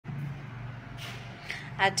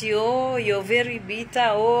Ati, oh, you're very bitter.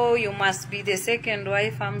 Oh, you must be the second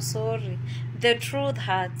wife. I'm sorry. The truth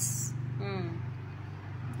hurts.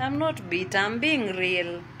 I'm not bitter. I'm being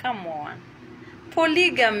real. Come on.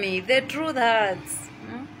 Polygamy. The truth hurts.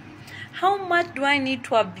 How much do I need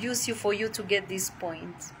to abuse you for you to get this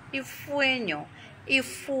point? Ifuenyo.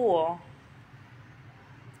 Ifuo.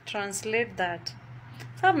 Translate that.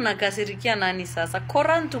 Sasa mnakasirikia nani sasa?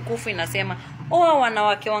 Quran tukufu inasema, oa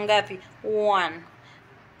wanawake wangapi? 1,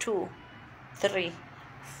 2, 3,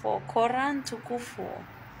 4. Quran tukufu.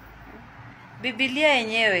 Biblia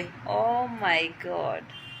yenyewe. Oh my God.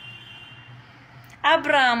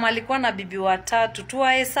 Abraham alikuwa na bibi watatu.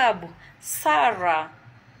 Tuwahesabu. Sarah,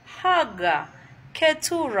 Hagar,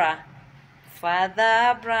 Keturah. Father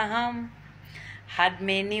Abraham had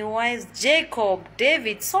many wives. Jacob,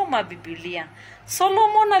 David. Soma Biblia.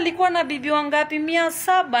 Solomon alikuwa na bibi wangapi?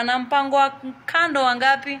 700 na mpango wa kando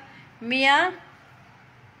wangapi? 300.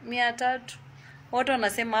 Wote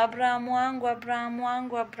wanasema Abraham wangu, Abraham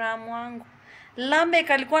wangu, Abraham wangu.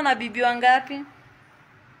 Lamek alikuwa na bibi wangapi?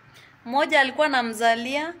 Mmoja alikuwa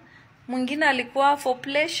namzalia, mwingine alikuwa for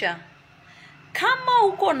pleasure. Kama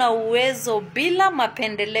uko na uwezo bila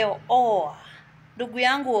mapendeleo, oa. Ndugu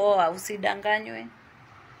yangu, oa, usidanganywe.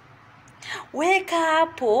 Weka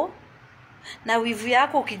hapo na wivu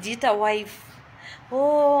yako ukijiita wife.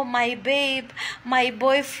 Oh, my babe, my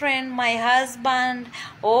boyfriend, my husband.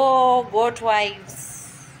 Oh, got wives.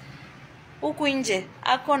 Huku nje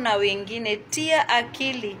ako na wengine. Tia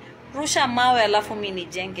akili, rusha mawe alafu mimi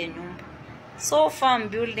nijenge nyumba. So far I'm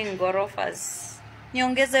building gorofas.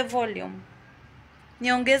 Niongeze volume.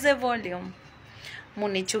 Niongeze volume.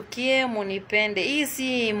 Munichukie, munipende. Hii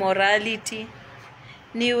si immorality.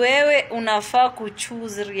 Ni wewe unafaa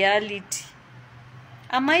kuchoose reality.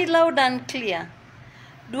 Am I loud and clear?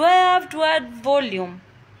 Do I have to add volume?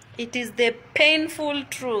 It is the painful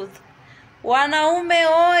truth. Wanaume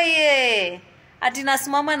oye! Ati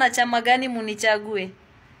nasimama na chama gani munichague?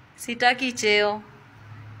 Sitaki cheo.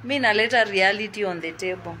 Mimi naleta reality on the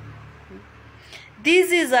table.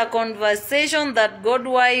 This is a conversation that got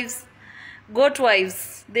wives,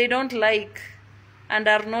 they don't like and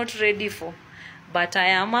are not ready for. But I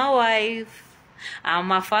am a wife.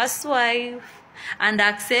 I'm a first wife and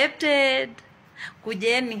accepted.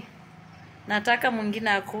 Kujeni. Nataka mwingine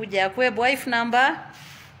akuja akwe wife number.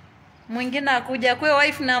 Mwingine akuja akwe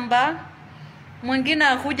wife number. Mwingine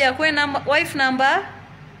akuja akwe wife number.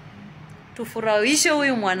 Tufurahishe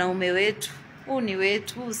huyu mwanaume wetu. Huyu ni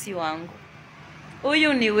wetu, huyu si wangu.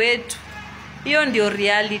 Huyu ni wetu. Hiyo ndio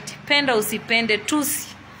reality. Penda usipende,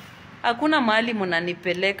 tusi. Hakuna mahali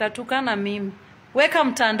mnanipeleka, tukana mimi. Weka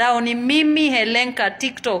mtandao ni mimi Helenka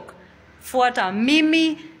TikTok. Fuata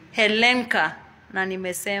mimi Helenka na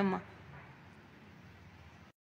nimesema.